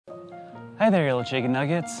Hey there, you little chicken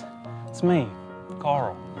nuggets. It's me,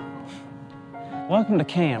 Carl. Welcome to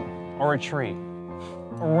camp, or retreat,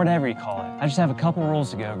 or whatever you call it. I just have a couple rules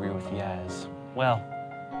to go over with you guys. Well,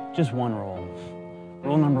 just one rule.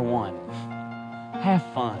 Rule number 1, have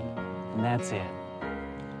fun, and that's it.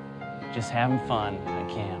 Just having fun at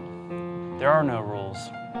camp. There are no rules.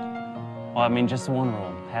 Well, I mean, just the one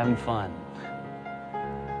rule, having fun.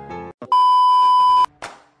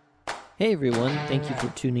 Hey everyone, thank you for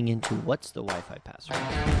tuning in to What's the Wi-Fi Password?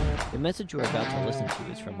 The message you're about to listen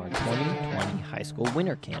to is from our 2020 high school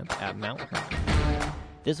winter camp at Mount Hermon.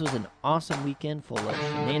 This was an awesome weekend full of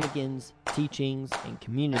shenanigans, teachings, and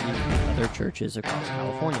community with other churches across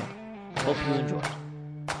California. Hope you enjoy.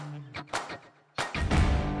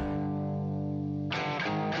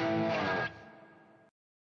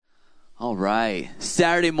 All right,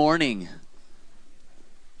 Saturday morning.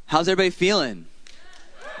 How's everybody feeling?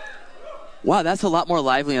 Wow, that's a lot more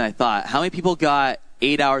lively than I thought. How many people got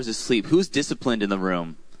 8 hours of sleep? Who's disciplined in the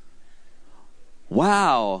room?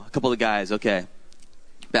 Wow, a couple of guys. Okay,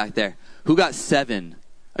 back there. Who got 7?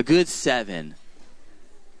 A good 7.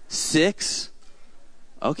 6?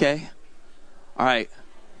 Okay. All right.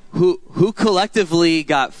 Who collectively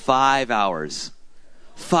got 5 hours?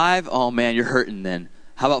 5? Oh man, you're hurting then.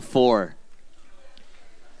 How about 4?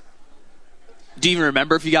 Do you even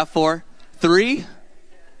remember if you got 4? 3?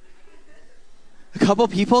 A couple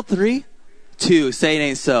people? 3? 2. Say it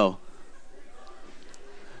ain't so.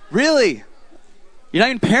 Really? You're not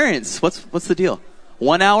even parents. What's the deal?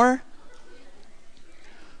 1 hour?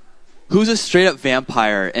 Who's a straight up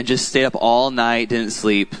vampire and just stayed up all night, didn't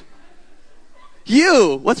sleep?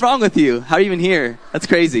 You! What's wrong with you? How are you even here? That's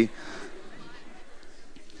crazy.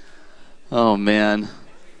 Oh man.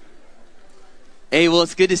 Hey, well,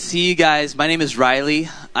 it's good to see you guys. My name is Riley.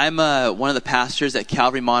 I'm one of the pastors at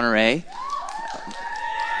Calvary Monterey.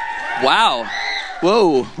 Wow.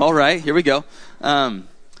 Whoa. All right. Here we go. That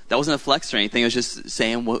wasn't a flex or anything. I was just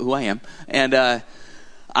saying who I am. And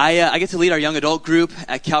I get to lead our young adult group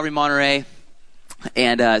at Calvary Monterey.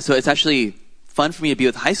 And so it's actually fun for me to be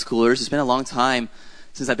with high schoolers. It's been a long time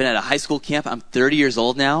since I've been at a high school camp. I'm 30 years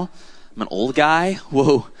old now. I'm an old guy.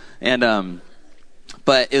 Whoa. And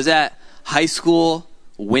but it was at high school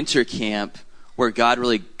winter camp where God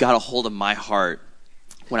really got a hold of my heart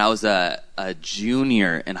when I was a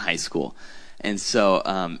junior in high school. And so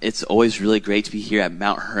it's always really great to be here at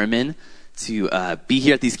Mount Hermon, to be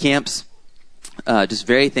here at these camps. Just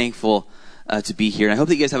very thankful to be here. And I hope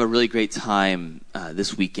that you guys have a really great time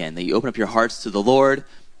this weekend, that you open up your hearts to the Lord,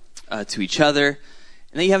 to each other,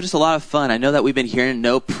 and that you have just a lot of fun. I know that we've been hearing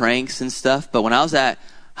no pranks and stuff, but when I was at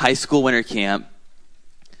high school winter camp,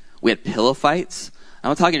 we had pillow fights.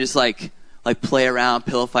 I'm talking just like play around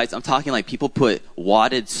pillow fights. I'm talking like people put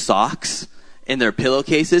wadded socks in their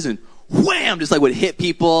pillowcases and wham, just like would hit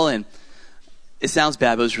people. And it sounds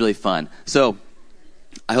bad, but it was really fun. So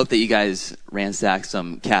I hope that you guys ransack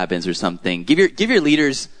some cabins or something. Give your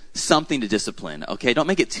leaders something to discipline, okay? Don't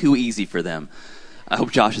make it too easy for them. I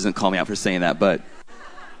hope Josh doesn't call me out for saying that, but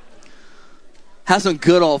have some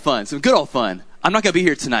good old fun. I'm not going to be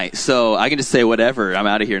here tonight, so I can just say whatever. I'm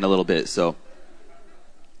out of here in a little bit, so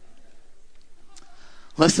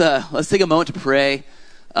let's take a moment to pray.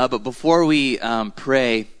 But before we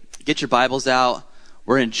pray, get your Bibles out.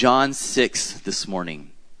 We're in John 6 this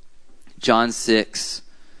morning. John 6.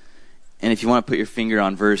 And if you want to put your finger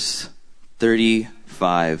on verse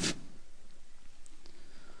 35,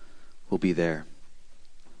 we'll be there.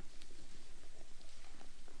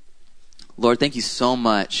 Lord, thank you so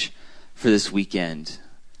much for this weekend.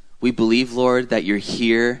 We believe, Lord, that you're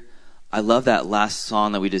here. I love that last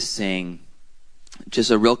song that we just sang.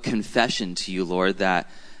 Just a real confession to you, Lord, that,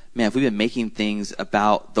 man, if we've been making things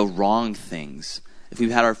about the wrong things, if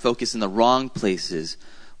we've had our focus in the wrong places,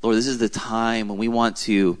 Lord, this is the time when we want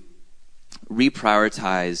to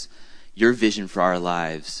reprioritize your vision for our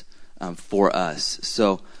lives, for us.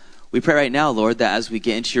 So we pray right now, Lord, that as we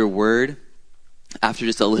get into your word, after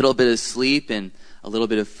just a little bit of sleep and a little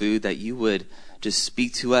bit of food, that you would just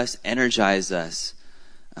speak to us, energize us.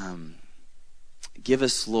 Give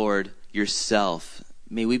us, Lord, yourself.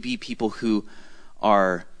 May we be people who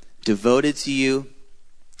are devoted to you,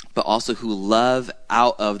 but also who love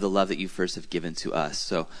out of the love that you first have given to us.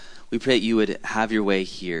 So we pray that you would have your way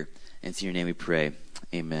here. And it's in your name we pray.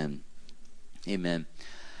 Amen. Amen.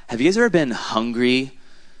 Have you guys ever been hungry?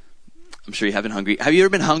 I'm sure you have been hungry. Have you ever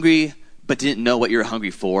been hungry but didn't know what you were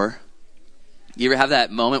hungry for? You ever have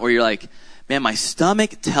that moment where you're like, man, my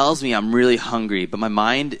stomach tells me I'm really hungry, but my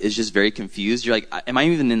mind is just very confused. You're like, am I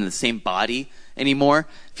even in the same body anymore?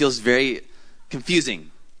 It feels very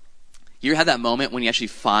confusing. You ever had that moment when you actually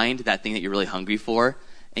find that thing that you're really hungry for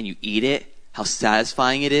and you eat it, how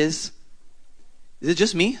satisfying it is? Is it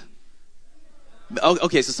just me? Oh,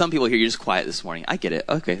 okay, so some people here, you're just quiet this morning. I get it.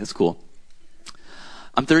 Okay, that's cool.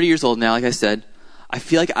 I'm 30 years old now, like I said. I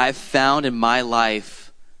feel like I've found in my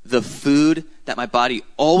life the food that my body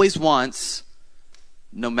always wants,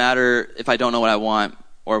 no matter if I don't know what I want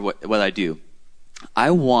or what I do.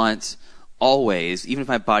 I want always, even if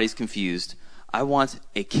my body's confused, I want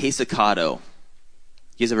a quesacado.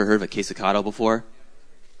 You guys ever heard of a quesacado before?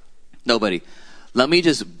 Nobody. Let me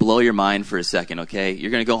just blow your mind for a second, okay?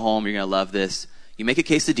 You're going to go home. You're going to love this. You make a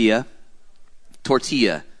quesadilla,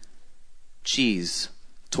 tortilla, cheese,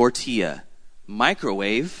 tortilla,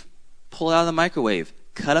 microwave, pull it out of the microwave,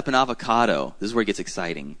 cut up an avocado. This is where it gets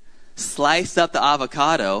exciting. Slice up the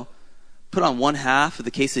avocado, put on one half of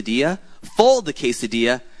the quesadilla, fold the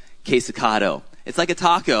quesadilla, quesacado. It's like a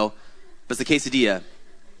taco, but it's a quesadilla.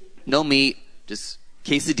 No meat, just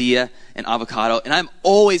quesadilla and avocado. And I'm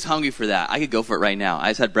always hungry for that. I could go for it right now.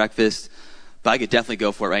 I just had breakfast, but I could definitely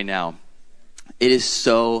go for it right now. It is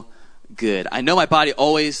so good. I know my body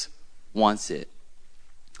always wants it.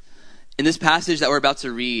 In this passage that we're about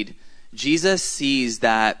to read, Jesus sees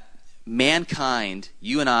that mankind,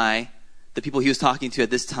 you and I, the people he was talking to at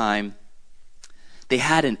this time, they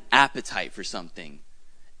had an appetite for something.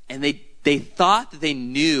 And they thought that they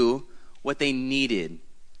knew what they needed.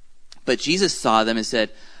 But Jesus saw them and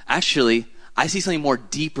said, actually, I see something more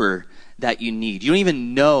deeper that you need. You don't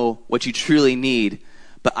even know what you truly need,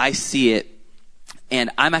 but I see it. And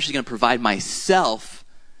I'm actually going to provide myself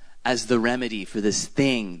as the remedy for this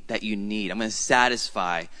thing that you need. I'm going to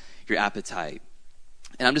satisfy your appetite.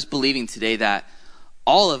 And I'm just believing today that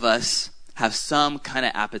all of us have some kind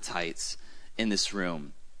of appetites in this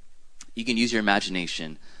room. You can use your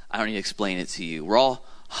imagination. I don't need to explain it to you. We're all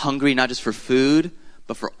hungry, not just for food,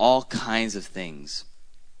 but for all kinds of things.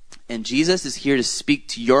 And Jesus is here to speak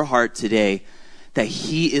to your heart today that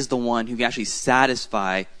he is the one who can actually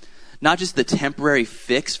satisfy not just the temporary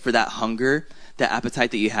fix for that hunger, that appetite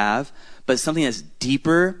that you have, but something that's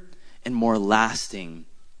deeper and more lasting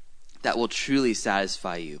that will truly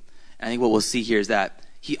satisfy you. And I think what we'll see here is that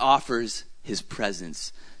he offers his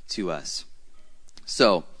presence to us.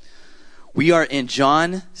 So, we are in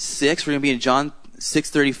John 6. We're going to be in John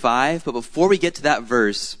 6:35. But before we get to that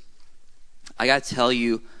verse, I got to tell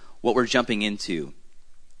you what we're jumping into.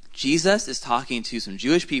 Jesus is talking to some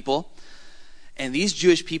Jewish people. And these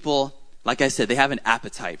Jewish people, like I said, they have an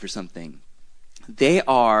appetite for something. They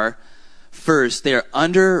are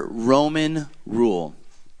under Roman rule.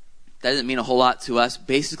 That doesn't mean a whole lot to us.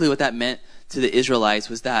 Basically, what that meant to the Israelites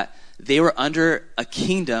was that they were under a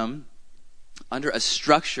kingdom, under a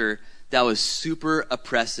structure that was super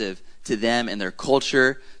oppressive to them and their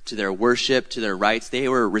culture, to their worship, to their rights. They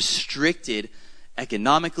were restricted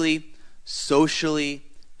economically, socially,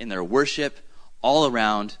 in their worship, all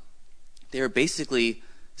around. They were basically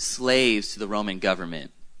slaves to the Roman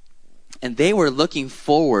government. And they were looking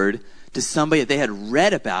forward to somebody that they had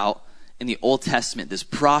read about in the Old Testament, this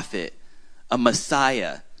prophet, a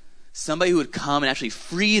Messiah, somebody who would come and actually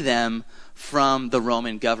free them from the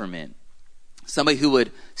Roman government. Somebody who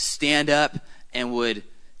would stand up and would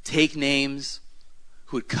take names,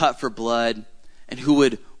 who would cut for blood, and who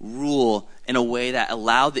would rule in a way that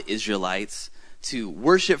allowed the Israelites to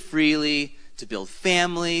worship freely, to build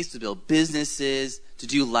families, to build businesses, to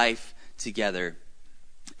do life together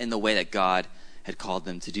in the way that God had called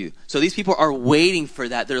them to do. So these people are waiting for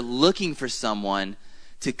that. They're looking for someone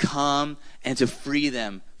to come and to free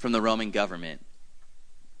them from the Roman government.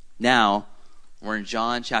 Now, we're in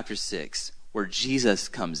John chapter 6, where Jesus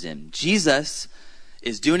comes in. Jesus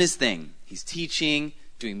is doing his thing. He's teaching,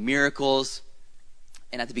 doing miracles.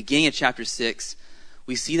 And at the beginning of chapter 6,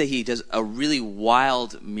 we see that he does a really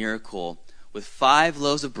wild miracle with 5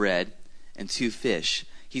 loaves of bread and 2 fish.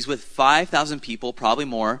 He's with 5,000 people, probably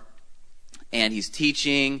more, and he's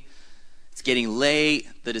teaching. It's getting late.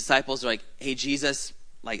 The disciples are like, hey, Jesus,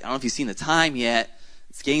 I don't know if you've seen the time yet.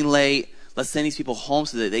 It's getting late. Let's send these people home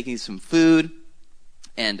so that they can get some food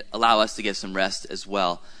and allow us to get some rest as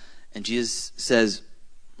well. And Jesus says,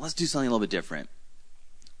 let's do something a little bit different.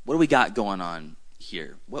 What do we got going on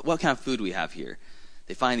here? What kind of food do we have here?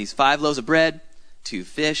 They find these 5 loaves of bread, 2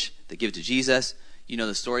 fish. They give it to Jesus. You know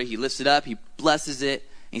the story. He lifts it up. He blesses it.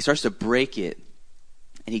 And he starts to break it.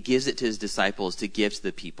 And he gives it to his disciples to give to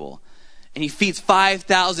the people. And he feeds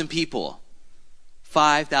 5,000 people.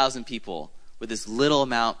 5,000 people with this little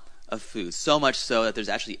amount of food. So much so that there's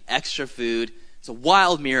actually extra food. It's a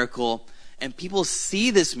wild miracle. And people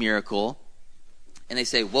see this miracle and they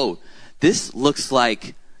say, whoa, this looks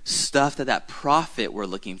like stuff that prophet we're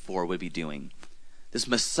looking for would be doing. This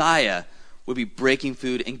Messiah would be breaking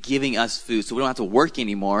food and giving us food, so we don't have to work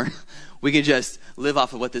anymore. We can just live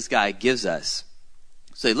off of what this guy gives us.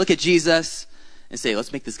 So they look at Jesus and say,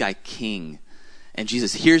 let's make this guy king. And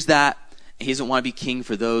Jesus hears that, and he doesn't want to be king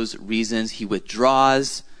for those reasons. He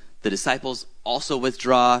withdraws. The disciples also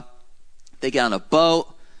withdraw. They get on a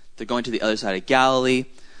boat. They're going to the other side of Galilee.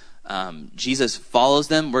 Jesus follows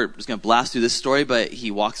them. We're just going to blast through this story, but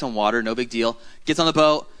he walks on water, no big deal. Gets on the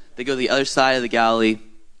boat. They go to the other side of the Galilee.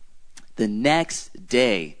 The next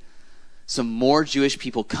day, some more Jewish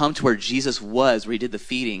people come to where Jesus was, where he did the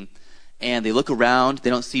feeding, and they look around. They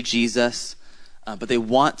don't see Jesus, but they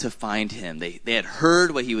want to find him. They had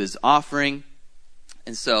heard what he was offering,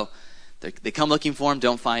 and so they come looking for him,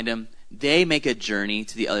 don't find him. They make a journey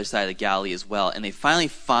to the other side of the Galilee as well, and they finally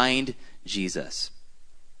find Jesus.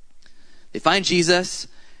 They find Jesus,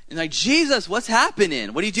 and they're like, Jesus, what's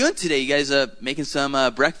happening? What are you doing today? You guys making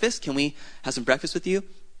some breakfast? Can we have some breakfast with you?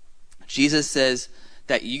 Jesus says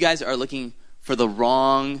that you guys are looking for the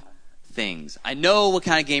wrong things. I know what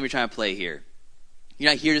kind of game you're trying to play here.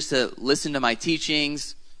 You're not here just to listen to my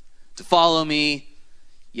teachings, to follow me.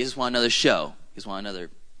 You just want another show. You just want another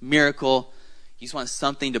miracle. You just want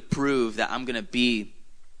something to prove that I'm going to be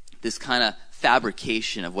this kind of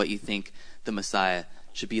fabrication of what you think the Messiah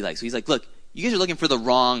should be like. So he's like, look, you guys are looking for the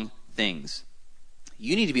wrong things.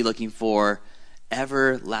 You need to be looking for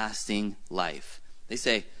everlasting life. They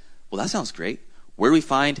say, well, that sounds great. Where do we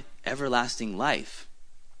find everlasting life?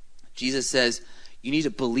 Jesus says, you need to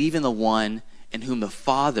believe in the one in whom the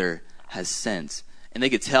Father has sent. And they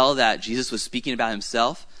could tell that Jesus was speaking about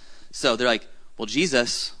himself. So they're like, well,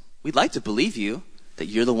 Jesus, we'd like to believe you, that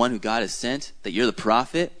you're the one who God has sent, that you're the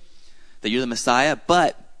prophet, that you're the Messiah,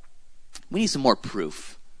 but we need some more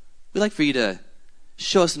proof. We'd like for you to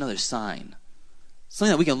show us another sign.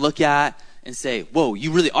 Something that we can look at and say, whoa,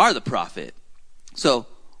 you really are the prophet. So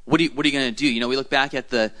what are you going to do? You know, we look back at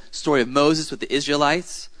the story of Moses with the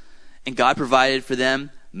Israelites, and God provided for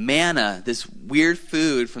them manna, this weird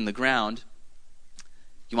food from the ground.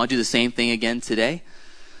 You want to do the same thing again today?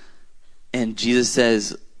 And Jesus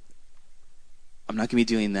says, I'm not going to be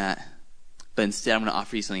doing that, but instead I'm going to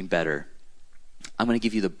offer you something better. I'm going to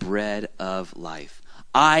give you the bread of life.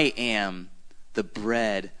 I am the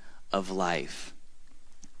bread of life.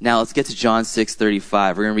 Now let's get to John 6:35.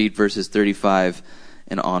 We're going to read verses 35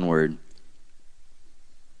 and onward.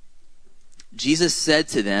 Jesus said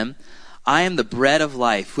to them, I am the bread of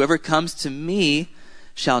life. Whoever comes to me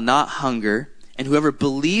shall not hunger, and whoever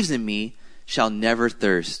believes in me shall never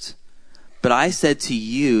thirst. But I said to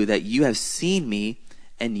you that you have seen me,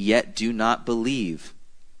 and yet do not believe.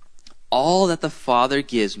 All that the Father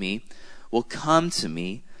gives me will come to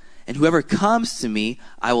me, and whoever comes to me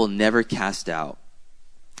I will never cast out.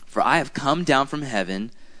 For I have come down from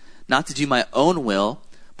heaven, not to do my own will,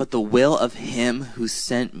 but the will of him who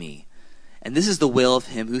sent me. And this is the will of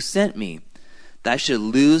him who sent me, that I should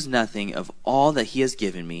lose nothing of all that he has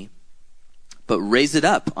given me, but raise it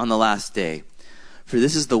up on the last day. For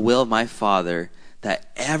this is the will of my Father,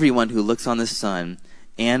 that everyone who looks on the Son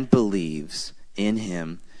and believes in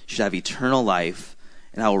him should have eternal life,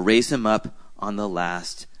 and I will raise him up on the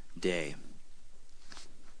last day.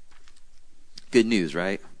 Good news,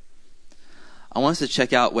 right? I want us to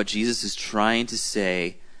check out what Jesus is trying to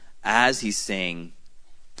say as he's saying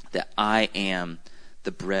that I am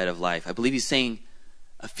the bread of life. I believe he's saying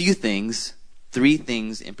a few things, 3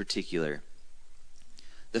 things in particular.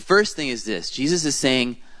 The first thing is this. Jesus is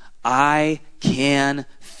saying, I can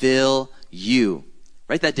fill you.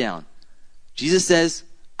 Write that down. Jesus says,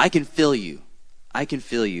 I can fill you. I can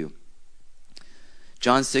fill you.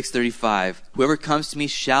 John 6:35, whoever comes to me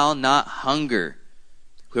shall not hunger.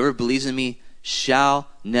 Whoever believes in me shall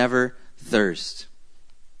never thirst.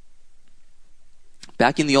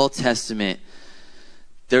 Back in the Old Testament,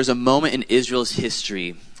 there's a moment in Israel's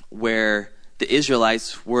history where the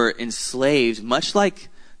Israelites were enslaved, much like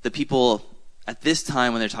the people at this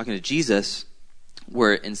time when they're talking to Jesus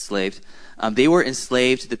were enslaved. They were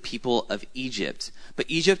enslaved to the people of Egypt. But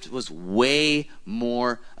Egypt was way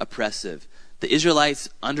more oppressive. The Israelites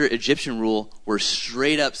under Egyptian rule were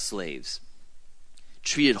straight up slaves.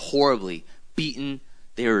 Treated horribly, beaten.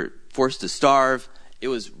 They were forced to starve. It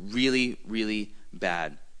was really, really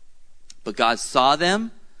bad. But God saw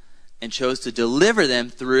them and chose to deliver them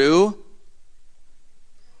through,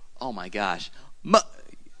 oh my gosh.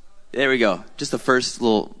 There we go. Just the first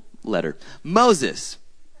little letter. Moses.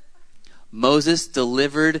 Moses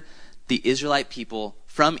delivered the Israelite people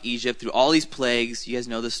from Egypt through all these plagues. You guys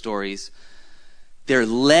know the stories. They're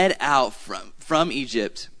led out from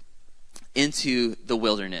Egypt, into the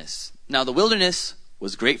wilderness. Now, the wilderness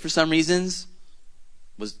was great for some reasons,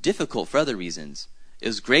 was difficult for other reasons. It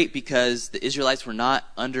was great because the Israelites were not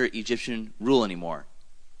under Egyptian rule anymore.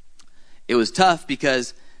 It was tough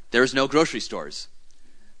because there was no grocery stores.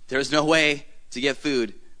 There was no way to get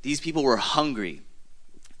food. These people were hungry,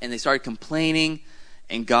 and they started complaining,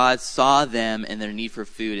 and God saw them and their need for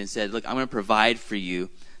food and said, look, I'm going to provide for you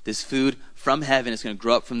this food from heaven. It's going to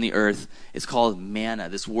grow up from the earth. It's called manna,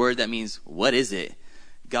 this word that means, what is it?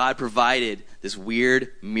 God provided this weird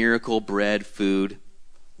miracle bread food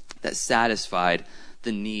that satisfied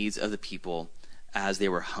the needs of the people as they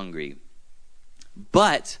were hungry.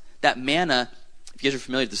 But that manna, if you guys are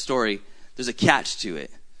familiar with the story, there's a catch to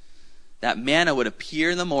it. That manna would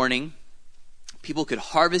appear in the morning. People could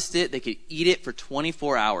harvest it. They could eat it for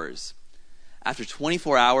 24 hours. After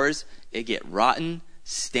 24 hours, it'd get rotten,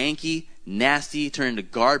 stanky, nasty, turn into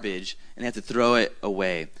garbage, and they have to throw it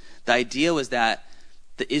away. The idea was that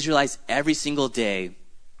the Israelites every single day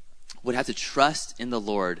would have to trust in the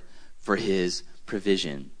Lord for his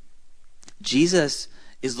provision. Jesus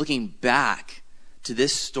is looking back to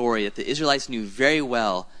this story that the Israelites knew very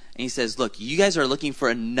well, and he says, look, you guys are looking for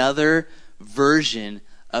another version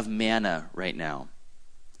of manna right now.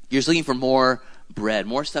 You're just looking for more bread,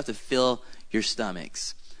 more stuff to fill your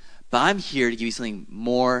stomachs. But I'm here to give you something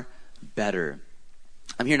more better.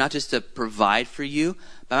 I'm here not just to provide for you,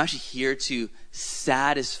 but I'm actually here to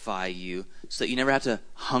satisfy you so that you never have to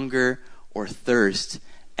hunger or thirst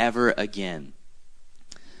ever again.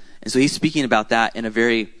 And so he's speaking about that in a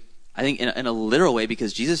very, I think, in a literal way,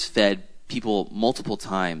 because Jesus fed people multiple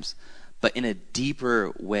times, but in a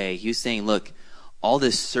deeper way. He was saying, look, all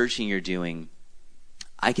this searching you're doing,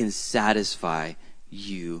 I can satisfy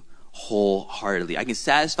you wholeheartedly. I can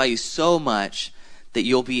satisfy you so much that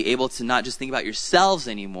you'll be able to not just think about yourselves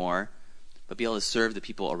anymore, but be able to serve the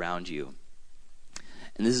people around you.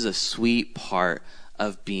 And this is a sweet part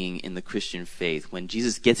of being in the Christian faith. When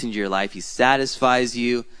Jesus gets into your life, he satisfies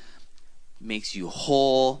you, makes you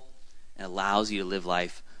whole, and allows you to live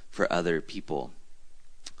life for other people.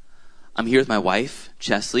 I'm here with my wife,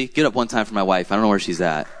 Chesley. Get up one time for my wife. I don't know where she's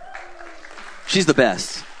at. She's the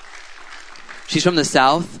best. She's from the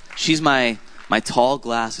South. She's my tall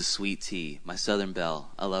glass of sweet tea, my Southern Belle.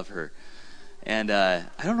 I love her. And I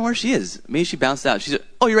don't know where she is. Maybe she bounced out.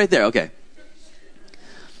 Oh, you're right there. Okay.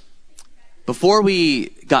 Before we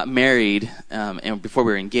got married, and before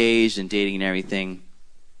we were engaged and dating and everything,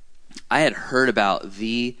 I had heard about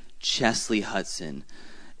the Chesley Hudson.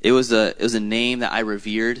 It was a name that I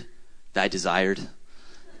revered, that I desired.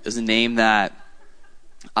 It was a name that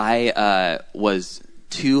I was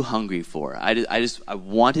too hungry for. I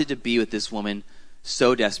wanted to be with this woman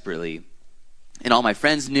so desperately, and all my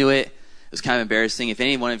friends knew it. It was kind of embarrassing. If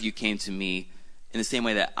any one of you came to me in the same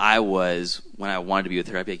way that I was when I wanted to be with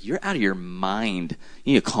her, I'd be like, you're out of your mind.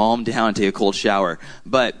 You need to calm down and take a cold shower.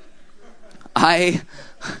 But I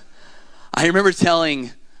remember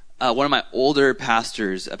telling one of my older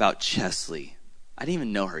pastors about Chesley. I didn't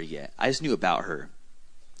even know her yet. I just knew about her.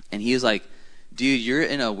 And he was like, dude, you're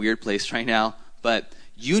in a weird place right now, but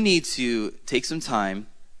you need to take some time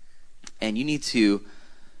and you need to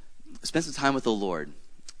spend some time with the Lord.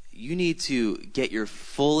 You need to get your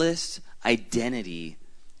fullest identity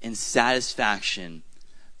and satisfaction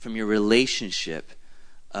from your relationship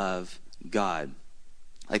of God.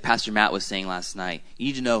 Like Pastor Matt was saying last night, you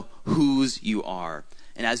need to know whose you are.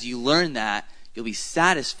 And as you learn that, you'll be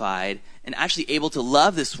satisfied and actually able to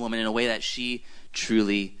love this woman in a way that she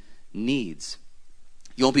truly needs.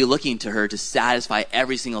 You won't be looking to her to satisfy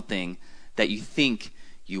every single thing that you think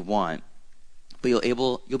you want, but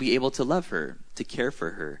you'll be able to love her, to care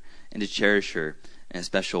for her, and to cherish her in a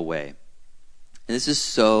special way. And this is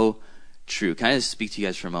so true. Can I just speak to you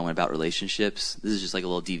guys for a moment about relationships? This is just like a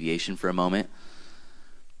little deviation for a moment.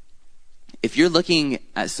 If you're looking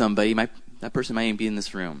at somebody, that person might even be in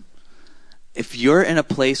this room. If you're in a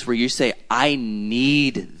place where you say, I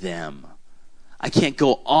need them, I can't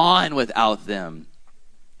go on without them,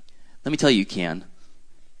 let me tell you, you can.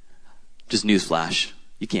 Just newsflash,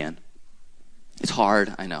 you can. It's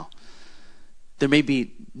hard, I know. There may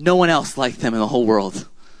be no one else like them in the whole world,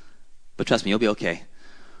 but trust me, you'll be okay.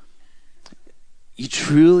 You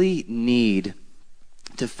truly need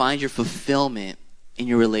to find your fulfillment in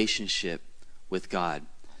your relationship with God.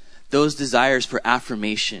 Those desires for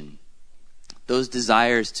affirmation, those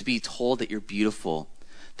desires to be told that you're beautiful,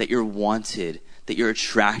 that you're wanted, that you're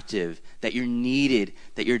attractive, that you're needed,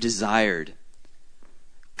 that you're desired.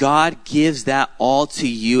 God gives that all to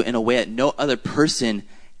you in a way that no other person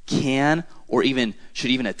can or even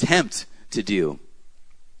should even attempt to do.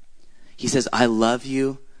 He says, I love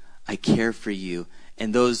you, I care for you.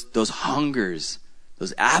 And those hungers,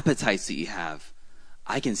 those appetites that you have,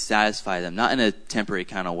 I can satisfy them, not in a temporary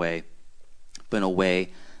kind of way, but in a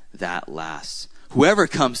way that lasts. Whoever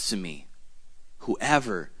comes to me,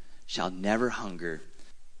 whoever shall never hunger,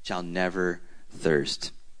 shall never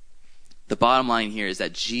thirst. The bottom line here is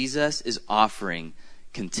that Jesus is offering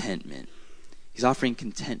contentment. He's offering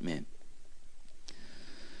contentment.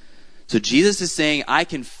 So Jesus is saying, I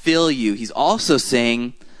can fill you. He's also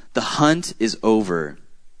saying, the hunt is over.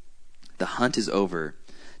 The hunt is over.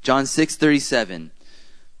 John 6:37.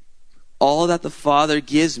 All that the Father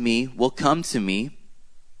gives me will come to me,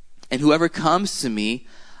 and whoever comes to me,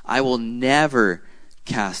 I will never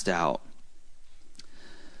cast out.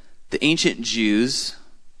 The ancient Jews,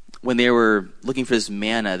 when they were looking for this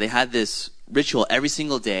manna, they had this ritual every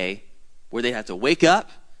single day where they had to wake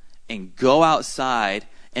up and go outside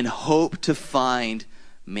and hope to find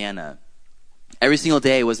manna. Every single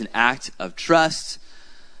day was an act of trust,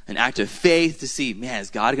 an act of faith to see, man, is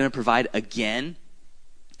God going to provide again?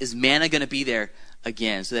 Is manna going to be there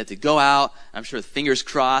again? So they had to go out, I'm sure with fingers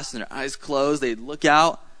crossed and their eyes closed, they'd look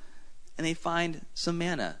out and they'd find some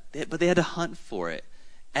manna. But they had to hunt for it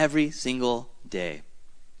every single day.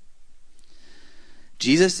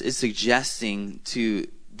 Jesus is suggesting to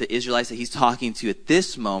the Israelites that he's talking to at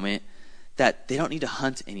this moment that they don't need to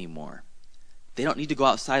hunt anymore. They don't need to go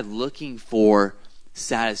outside looking for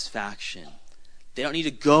satisfaction. They don't need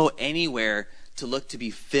to go anywhere to look to be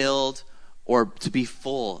filled or to be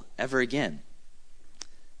full ever again.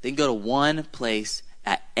 They can go to one place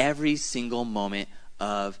at every single moment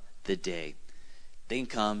of the day. They can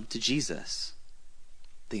come to Jesus.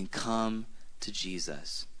 They can come to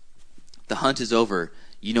Jesus. The hunt is over.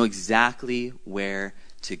 You know exactly where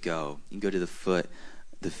to go. You can go to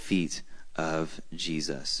the feet of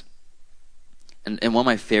Jesus. And one of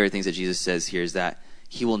my favorite things that Jesus says here is that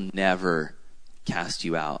he will never cast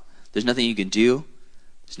you out. There's nothing you can do.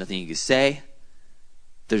 There's nothing you can say.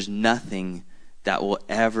 There's nothing that will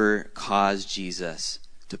ever cause Jesus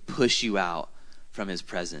to push you out from his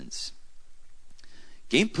presence.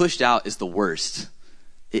 Getting pushed out is the worst.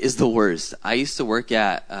 It is the worst. I used to work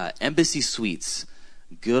at Embassy Suites,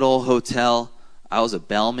 good old hotel. I was a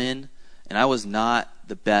bellman, and I was not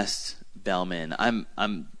the best bellman.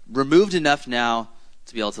 I'm removed enough now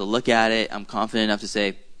to be able to look at it. I'm confident enough to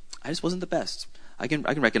say, I just wasn't the best. I can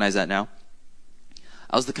recognize that now.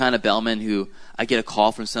 I was the kind of bellman who I get a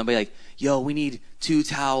call from somebody like, yo, we need 2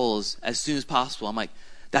 towels as soon as possible. I'm like,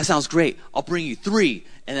 that sounds great. I'll bring you 3.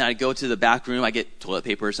 And then I go to the back room, I get toilet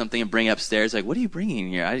paper or something and bring it upstairs. Like, what are you bringing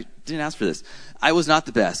here? I didn't ask for this. I was not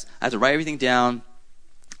the best. I had to write everything down.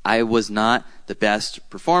 I was not the best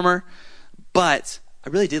performer, but I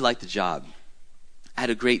really did like the job. I had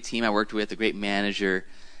a great team I worked with, a great manager,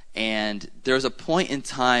 and there was a point in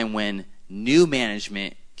time when new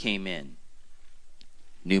management came in.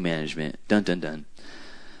 New management. Dun, dun, dun.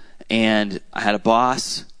 And I had a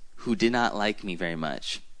boss who did not like me very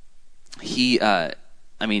much. I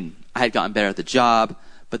had gotten better at the job,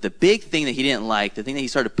 but the big thing that he didn't like, the thing that he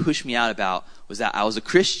started to push me out about, was that I was a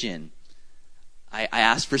Christian. I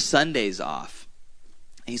asked for Sundays off.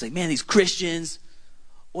 And he's like, man, these Christians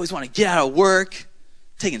always want to get out of work,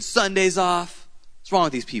 taking Sundays off. What's wrong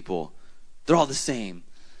with these people? They're all the same.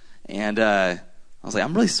 And I was like,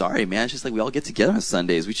 I'm really sorry, man. It's just like we all get together on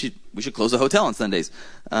Sundays. We should close the hotel on Sundays.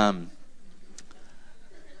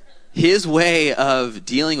 His way of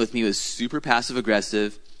dealing with me was super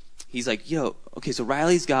passive-aggressive. He's like, yo, okay, so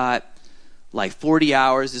Riley's got like 40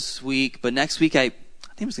 hours this week, but next week I think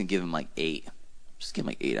I'm just going to give him like 8. Just give him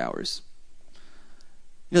like 8 hours.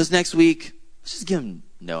 This next week, let's just give him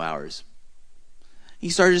no hours. He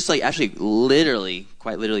started just like actually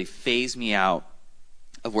quite literally phase me out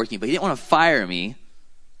of working, but he didn't want to fire me.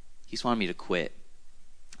 He just wanted me to quit.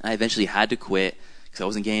 I eventually had to quit because I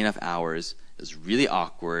wasn't getting enough hours. It was really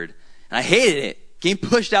awkward, and I hated it. Getting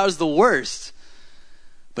pushed out is the worst.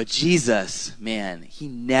 But Jesus, man, he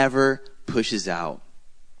never pushes out.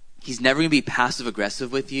 He's never going to be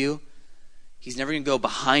passive-aggressive with you. He's never going to go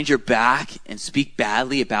behind your back and speak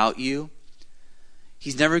badly about you.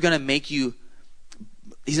 He's never going to lead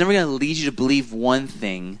you to believe one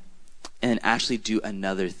thing and then actually do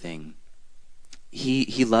another thing.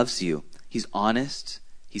 He loves you. He's honest.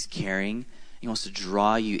 He's caring. He wants to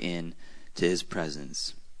draw you in to his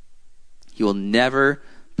presence. He will never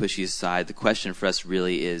push you aside. The question for us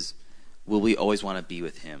really is, will we always want to be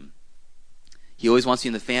with him? He always wants you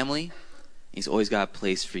in the family. He's always got a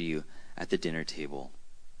place for you at the dinner table.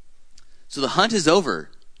 So the hunt is over.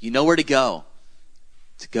 You know where to go.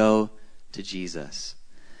 To go to Jesus.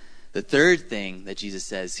 The third thing that Jesus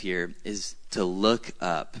says here is to look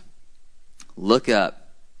up. Look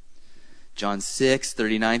up. John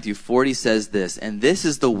 6:39-40 says this, "And this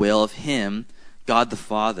is the will of him, God the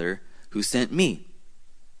Father, who sent me,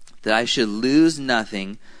 that I should lose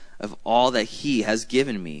nothing of all that he has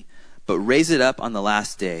given me, but raise it up on the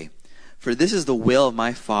last day. For this is the will of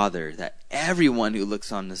my Father, that everyone who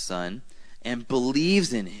looks on the Son and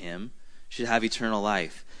believes in him should have eternal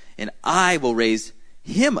life. And I will raise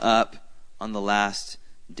him up on the last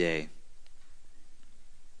day."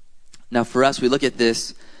 Now for us, we look at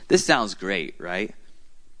this. This sounds great, right?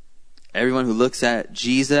 Everyone who looks at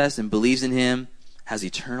Jesus and believes in him has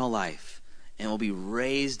eternal life and will be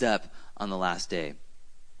raised up on the last day.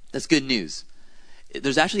 That's good news.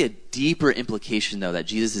 There's actually a deeper implication, though, that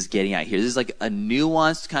Jesus is getting at here. This is like a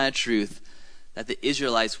nuanced kind of truth that the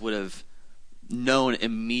Israelites would have known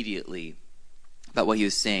immediately about what he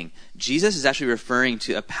was saying. Jesus is actually referring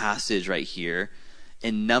to a passage right here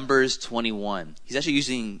in Numbers 21. He's actually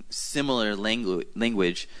using similar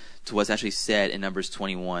language to what's actually said in Numbers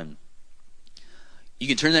 21. You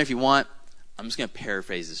can turn there if you want. I'm just going to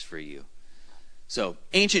paraphrase this for you. So,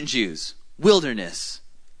 ancient Jews, wilderness,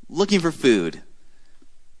 looking for food.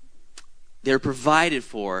 They're provided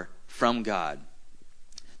for from God.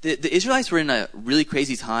 The Israelites were in a really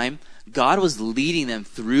crazy time. God was leading them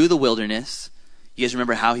through the wilderness. You guys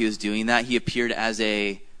remember how he was doing that? He appeared as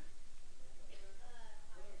a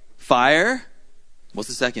fire. What's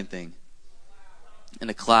the second thing? And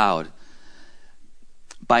a cloud.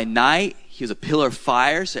 By night, he was a pillar of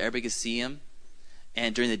fire so everybody could see him.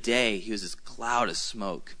 And during the day, he was this cloud of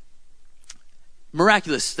smoke.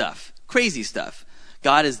 Miraculous stuff. Crazy stuff.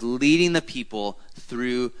 God is leading the people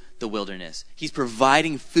through the wilderness. He's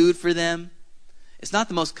providing food for them. It's not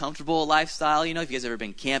the most comfortable lifestyle. You know, if you guys have ever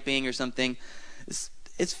been camping or something,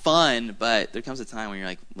 it's fun, but there comes a time when you're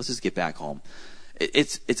like, let's just get back home.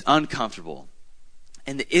 It's uncomfortable.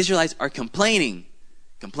 And the Israelites are complaining.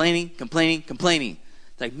 It's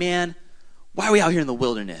like, man, why are we out here in the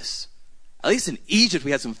wilderness? At least in Egypt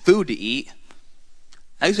we had some food to eat.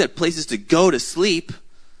 At least we had places to go to sleep.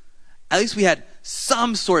 At least we had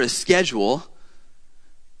some sort of schedule.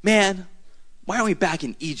 Man, why aren't we back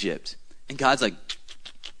in Egypt? And God's like,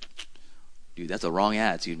 dude, that's a wrong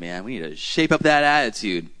attitude, man. We need to shape up that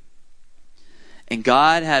attitude. And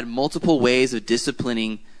God had multiple ways of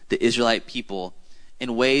disciplining the Israelite people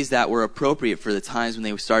in ways that were appropriate for the times when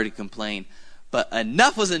they started to complain. But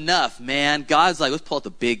enough was enough, man. God's like, let's pull out the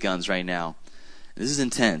big guns right now. And this is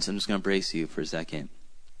intense. I'm just going to brace you for a second.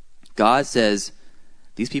 God says,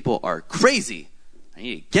 these people are crazy. I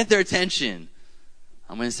need to get their attention.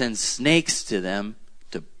 I'm going to send snakes to them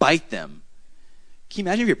to bite them. Can you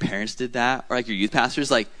imagine if your parents did that? Or like your youth pastors,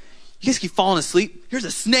 like, you guys keep falling asleep. Here's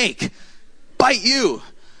a snake. Bite you.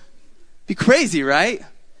 Be crazy, right?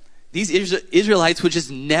 These Israelites would just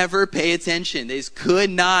never pay attention. They just could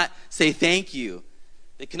not say thank you.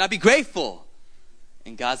 They could not be grateful.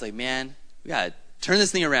 And God's like, man, we got to turn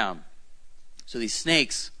this thing around. So these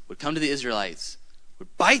snakes would come to the Israelites,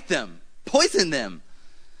 would bite them, poison them.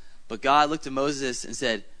 But God looked at Moses and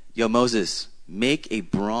said, yo, Moses, make a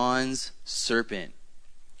bronze serpent.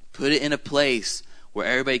 Put it in a place where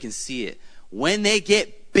everybody can see it. When they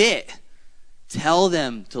get bit, tell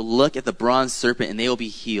them to look at the bronze serpent and they will be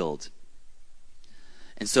healed.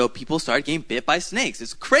 And so people started getting bit by snakes.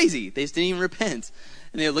 It's crazy. They just didn't even repent.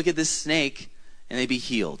 And they would look at this snake and they'd be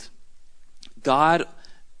healed. God,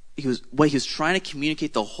 what he was trying to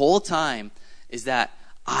communicate the whole time is that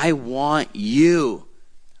I want you.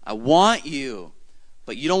 I want you.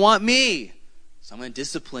 But you don't want me. So I'm going to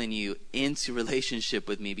discipline you into relationship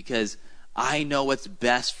with me because I know what's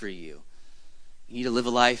best for you. You need to live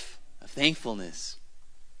a life of thankfulness,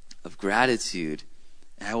 of gratitude,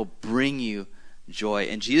 and I will bring you joy.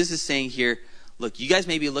 And Jesus is saying here, look, you guys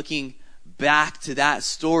may be looking back to that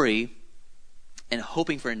story and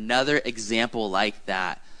hoping for another example like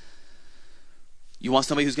that. You want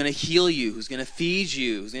somebody who's going to heal you, who's going to feed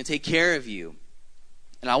you, who's going to take care of you.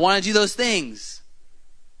 And I want to do those things.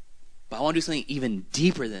 But I want to do something even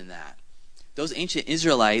deeper than that. Those ancient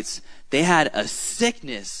Israelites, they had a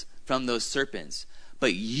sickness from those serpents.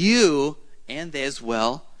 But you, and they as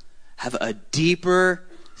well, have a deeper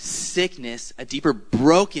sickness, a deeper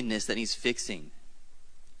brokenness that needs fixing.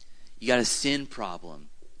 You got a sin problem.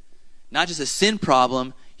 Not just a sin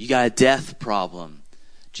problem, you got a death problem.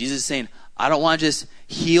 Jesus is saying, I don't want to just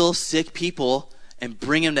heal sick people and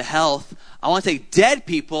bring them to health. I want to take dead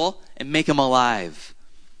people and make them alive.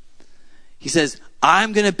 He says,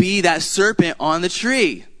 I'm going to be that serpent on the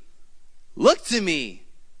tree. Look to me.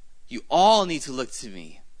 You all need to look to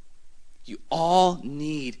me. You all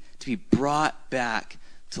need to be brought back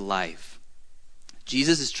to life.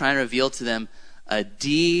 Jesus is trying to reveal to them a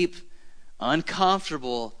deep,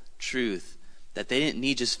 uncomfortable truth that they didn't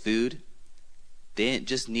need just food. They didn't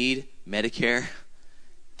just need Medicare.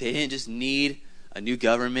 They didn't just need a new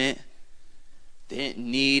government. They didn't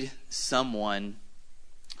need someone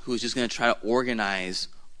who was just going to try to organize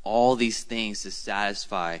all these things to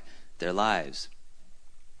satisfy their lives.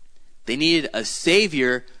 They needed a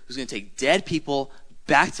Savior who's going to take dead people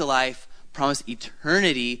back to life, promise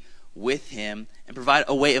eternity with him, and provide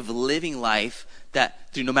a way of living life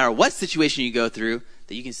that through no matter what situation you go through,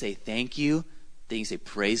 that you can say thank you, that you can say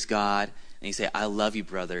praise God, and you can say, I love you,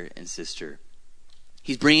 brother and sister.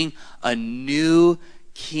 He's bringing a new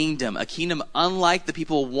kingdom, a kingdom unlike the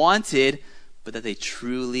people wanted, but that they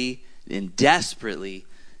truly and desperately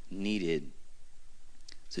needed.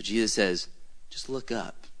 So Jesus says, just look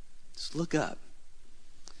up. Just look up.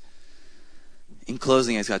 In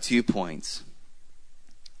closing, I've got 2 points.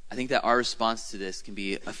 I think that our response to this can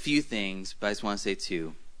be a few things, but I just want to say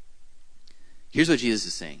 2. Here's what Jesus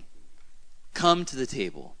is saying. Come to the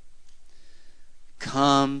table.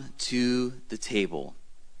 Come to the table.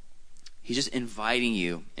 He's just inviting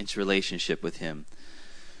you into relationship with him.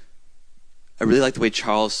 I really like the way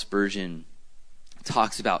Charles Spurgeon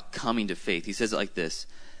talks about coming to faith. He says it like this.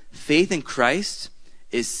 Faith in Christ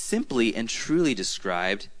is simply and truly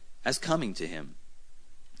described as coming to him.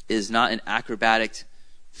 It is not an acrobatic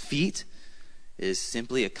feat. It is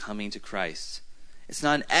simply a coming to Christ. It's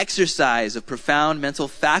not an exercise of profound mental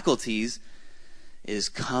faculties. It is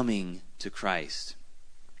coming to Christ.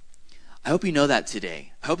 I hope you know that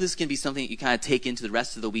today. I hope this can be something that you kind of take into the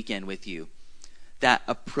rest of the weekend with you. That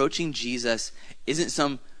approaching Jesus isn't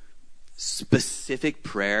some specific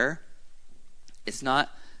prayer. It's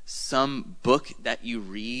not some book that you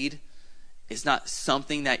read. It's not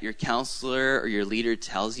something that your counselor or your leader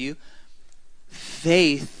tells you.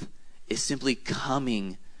 Faith is simply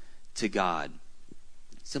coming to God.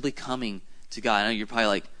 Simply coming to God. I know you're probably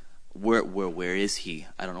like, where is he?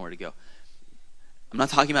 I don't know where to go. I'm not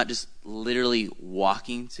talking about just literally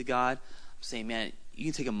walking to God. I'm saying, man, you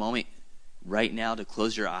can take a moment right now to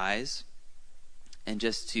close your eyes and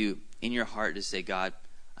just to, in your heart, to say, God,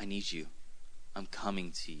 I need you. I'm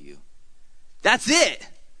coming to you. That's it.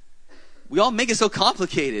 We all make it so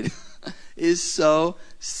complicated. It is so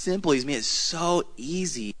simple. He's made it so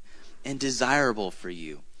easy and desirable for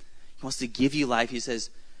you. He wants to give you life. He says,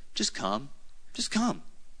 just come. Just come.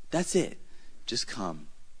 That's it. Just come.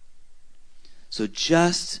 So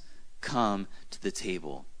just come to the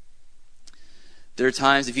table. There are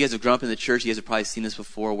times, if you guys have grown up in the church, you guys have probably seen this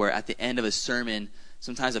before, where at the end of a sermon,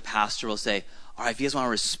 sometimes a pastor will say, all right, if you guys want to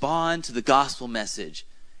respond to the gospel message,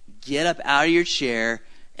 get up out of your chair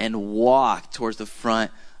and walk towards the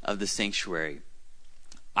front of the sanctuary.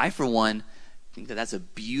 I, for one, think that that's a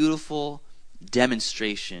beautiful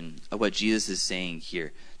demonstration of what Jesus is saying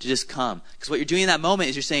here, to just come. Because what you're doing in that moment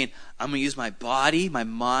is you're saying, I'm going to use my body, my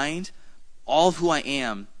mind, all of who I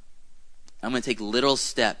am. I'm going to take little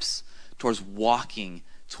steps towards walking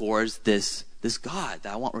towards this God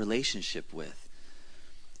that I want relationship with.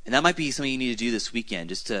 And that might be something you need to do this weekend,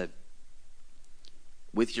 just to,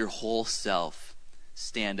 with your whole self,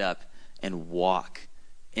 stand up and walk,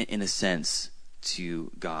 in a sense,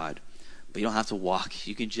 to God. But you don't have to walk.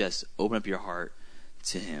 You can just open up your heart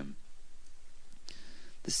to him.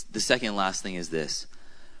 The second and last thing is this.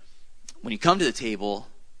 When you come to the table,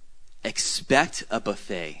 expect a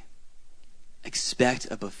buffet. Expect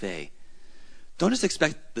a buffet. Don't just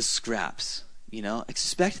expect the scraps,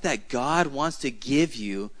 Expect that God wants to give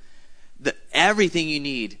you everything you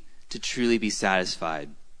need to truly be satisfied.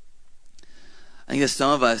 I think that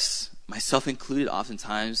some of us, myself included,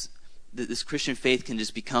 oftentimes, this Christian faith can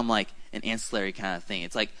just become like an ancillary kind of thing.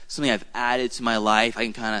 It's like something I've added to my life. I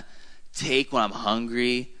can kind of take when I'm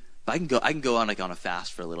hungry, but I can go on a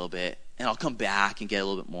fast for a little bit, and I'll come back and get a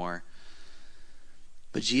little bit more.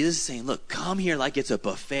 But Jesus is saying, look, come here like it's a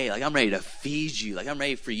buffet. Like I'm ready to feed you. Like I'm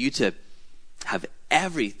ready for you to have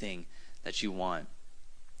everything that you want.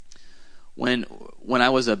 When I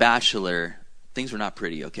was a bachelor, things were not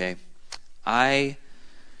pretty, okay? I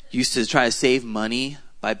used to try to save money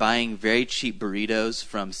by buying very cheap burritos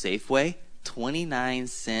from Safeway,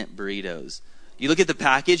 29-cent burritos. You look at the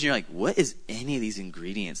package and you're like, what is any of these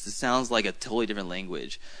ingredients? This sounds like a totally different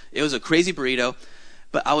language. It was a crazy burrito,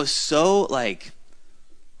 but I was so I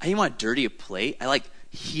didn't want to dirty a plate. I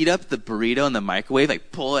heat up the burrito in the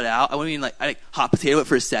microwave, pull it out. I wouldn't even I hot potato it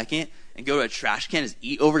for a second and go to a trash can, just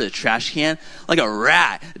eat over to the trash can like a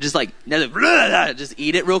rat. Just just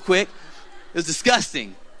eat it real quick. It was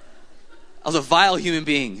disgusting. I was a vile human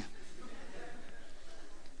being.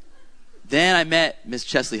 Then I met Miss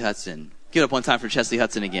Chesley Hudson, Give it up one time for Chesley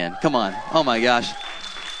Hudson again. Come on. Oh my gosh.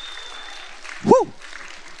 Woo!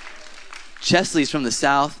 Chesley's from the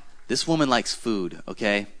South. This woman likes food,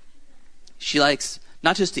 okay? She likes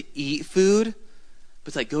not just to eat food,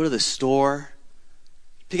 but to like go to the store,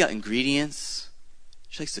 pick out ingredients.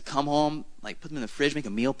 She likes to come home, like put them in the fridge, make a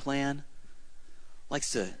meal plan.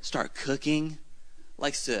 Likes to start cooking.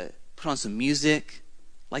 Likes to put on some music,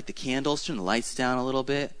 light the candles, turn the lights down a little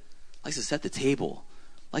bit. Likes to set the table.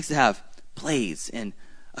 Likes to have plates and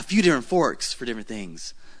a few different forks for different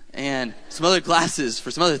things. And some other glasses for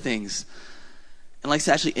some other things. And likes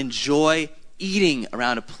to actually enjoy eating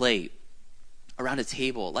around a plate, around a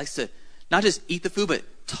table. Likes to not just eat the food, but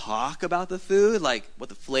talk about the food, like what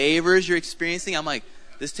the flavors you're experiencing. I'm like,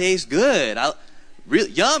 this tastes good.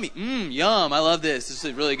 Really yummy. Yum. I love this. This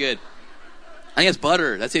is really good. I think it's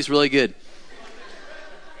butter. That tastes really good.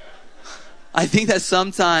 I think that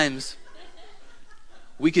sometimes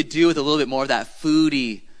we could do with a little bit more of that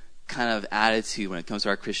foodie kind of attitude when it comes to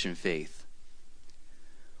our Christian faith.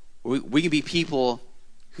 We can be people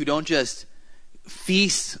who don't just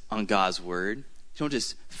feast on God's word, who don't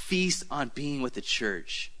just feast on being with the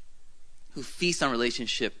church, who feast on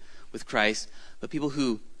relationship with Christ, but people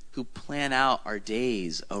who plan out our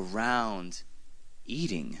days around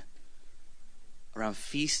eating, around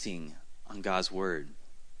feasting on God's word.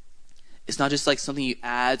 It's not just like something you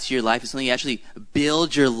add to your life, it's something you actually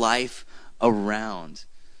build your life around.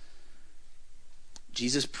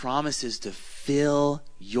 Jesus promises to fill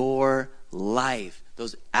your life.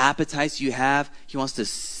 Those appetites you have, he wants to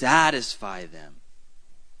satisfy them.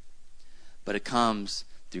 But it comes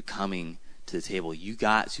through coming to the table. You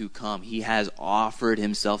got to come. He has offered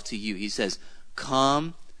himself to you. He says,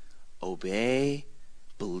 come, obey,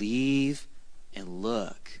 believe, and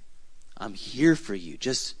look. I'm here for you.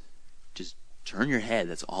 Just turn your head.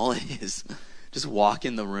 That's all it is. Just walk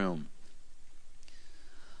in the room.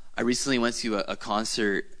 I recently went to a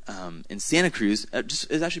concert in Santa Cruz.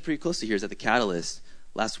 It's actually pretty close to here. It's at the Catalyst.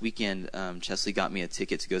 Last weekend, Chesley got me a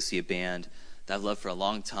ticket to go see a band that I've loved for a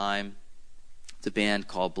long time. It's a band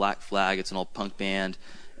called Black Flag. It's an old punk band.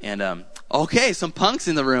 And, okay, some punks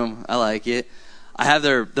in the room. I like it. I have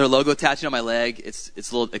their logo tattooed on my leg. It's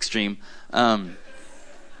a little extreme. I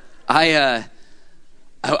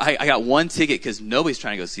got one ticket because nobody's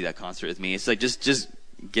trying to go see that concert with me. It's like, just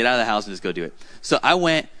get out of the house and just go do it. So I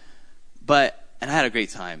went, and I had a great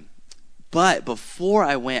time. But before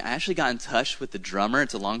I went, I actually got in touch with the drummer.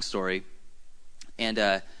 It's a long story.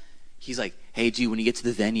 And he's like, hey, dude, when you get to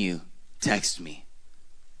the venue, text me.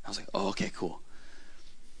 I was like, oh, okay, cool.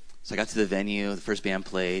 So I got to the venue. The first band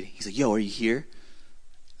played. He's like, yo, are you here?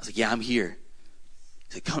 I was like, yeah, I'm here.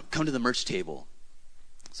 He's like, come to the merch table.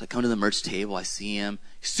 So I come to the merch table. I see him.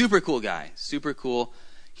 Super cool guy. Super cool.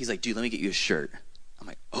 He's like, dude, let me get you a shirt. I'm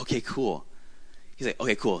like, okay, cool. He's like,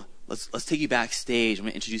 okay, cool. Let's take you backstage. I'm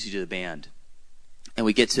going to introduce you to the band. And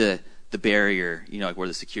we get to the barrier, like where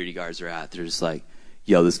the security guards are at. They're just like,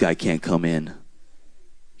 yo, this guy can't come in.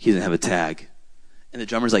 He doesn't have a tag. And the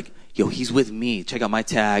drummer's like, yo, he's with me. Check out my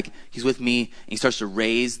tag. He's with me. And he starts to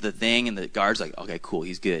raise the thing, and the guard's like, okay, cool,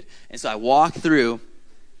 he's good. And so I walk through,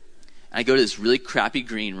 and I go to this really crappy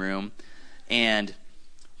green room, and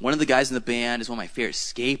one of the guys in the band is one of my favorite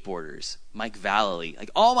skateboarders, Mike Vallely. Like,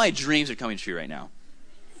 all my dreams are coming true right now.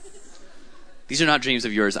 These are not dreams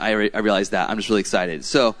of yours. I realize that. I'm just really excited.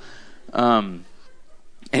 So,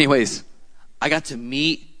 anyways, I got to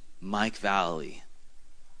meet Mike Vallely.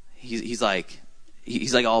 He's like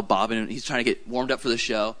all bobbing, and he's trying to get warmed up for the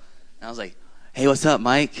show. And I was like, hey, what's up,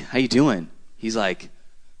 Mike? How you doing? He's like,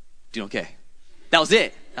 doing okay. That was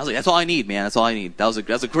it. I was like, that's all I need, man. That's all I need. That was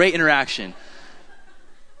a great interaction.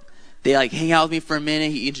 They like hang out with me for a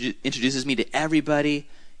minute. He introduces me to everybody.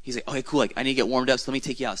 He's like, okay, cool. Like, I need to get warmed up, so let me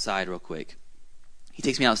take you outside real quick. He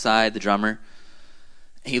takes me outside, the drummer,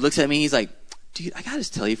 and he looks at me. He's like, dude, I gotta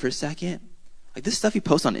just tell you for a second. Like, this stuff you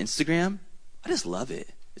post on Instagram, I just love it.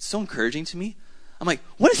 It's so encouraging to me. I'm like,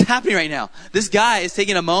 what is happening right now? This guy is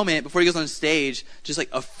taking a moment before he goes on stage, just like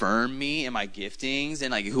affirm me and my giftings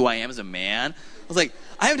and like who I am as a man. I was like,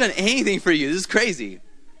 I haven't done anything for you. This is crazy.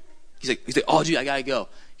 He's like, oh, dude, I gotta go.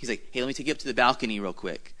 He's like, hey, let me take you up to the balcony real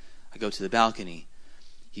quick. I go to the balcony.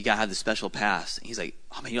 You gotta have the special pass. And he's like,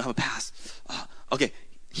 oh man, you don't have a pass. Okay.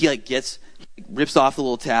 He like rips off the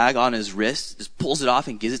little tag on his wrist, just pulls it off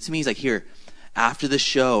and gives it to me. He's like, here, after the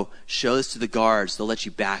show, show this to the guards. They'll let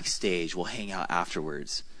you backstage. We'll hang out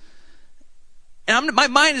afterwards. And my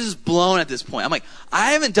mind is just blown at this point. I'm like,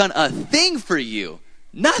 I haven't done a thing for you.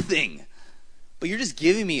 Nothing. But you're just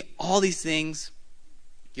giving me all these things.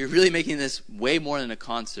 You're really making this way more than a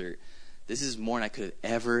concert. This is more than I could have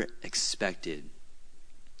ever expected.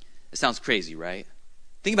 It sounds crazy, right?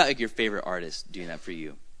 Think about like your favorite artist doing that for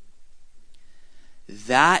you.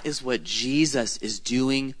 That is what Jesus is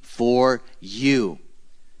doing for you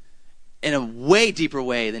in a way deeper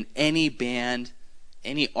way than any band,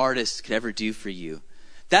 any artist could ever do for you.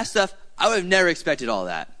 That stuff, I would have never expected all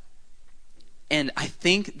that. And I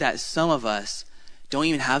think that some of us don't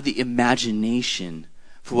even have the imagination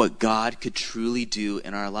for what God could truly do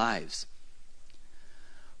in our lives.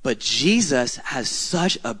 But Jesus has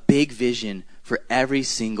such a big vision for every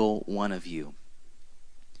single one of you.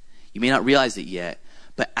 You may not realize it yet,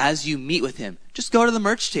 but as you meet with him, just go to the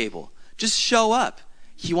merch table. Just show up.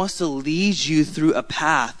 He wants to lead you through a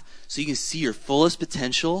path so you can see your fullest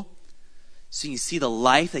potential, so you can see the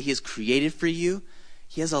life that he has created for you.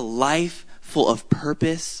 He has a life full of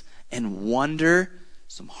purpose and wonder,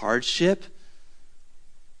 some hardship,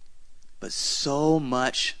 but so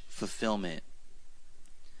much fulfillment.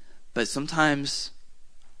 But sometimes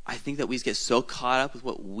I think that we get so caught up with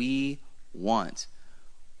what we want.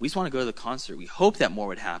 We just want to go to the concert. We hope that more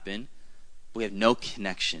would happen, but we have no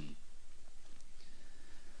connection.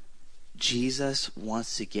 Jesus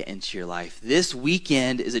wants to get into your life. This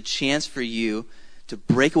weekend is a chance for you to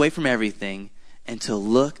break away from everything and to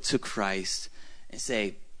look to Christ and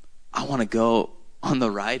say, I want to go on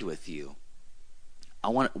the ride with you.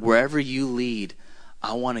 Wherever you lead,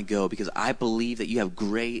 I want to go because I believe that you have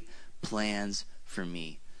great plans for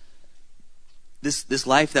me. This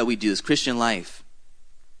life that we do, this Christian life,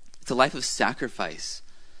 it's a life of sacrifice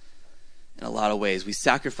in a lot of ways. We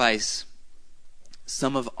sacrifice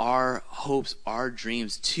some of our hopes, our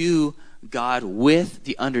dreams to God with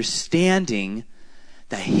the understanding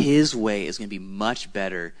that his way is going to be much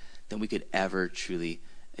better than we could ever truly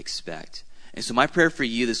expect. And so my prayer for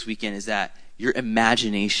you this weekend is that your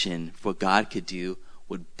imagination for what God could do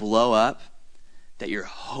would blow up, that your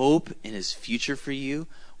hope in his future for you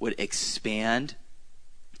would expand,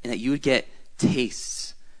 and that you would get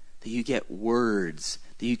tastes, that you get words,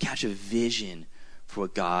 that you catch a vision for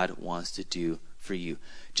what God wants to do for you.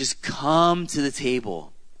 Just come to the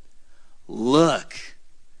table, look,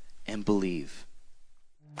 and believe.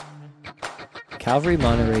 Calvary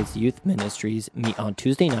Monterey's youth ministries meet on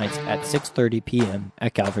Tuesday nights at 6:30 p.m.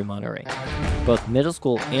 at Calvary Monterey. Both middle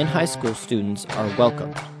school and high school students are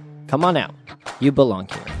welcome. Come on out. You belong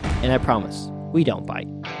here. And I promise, we don't bite.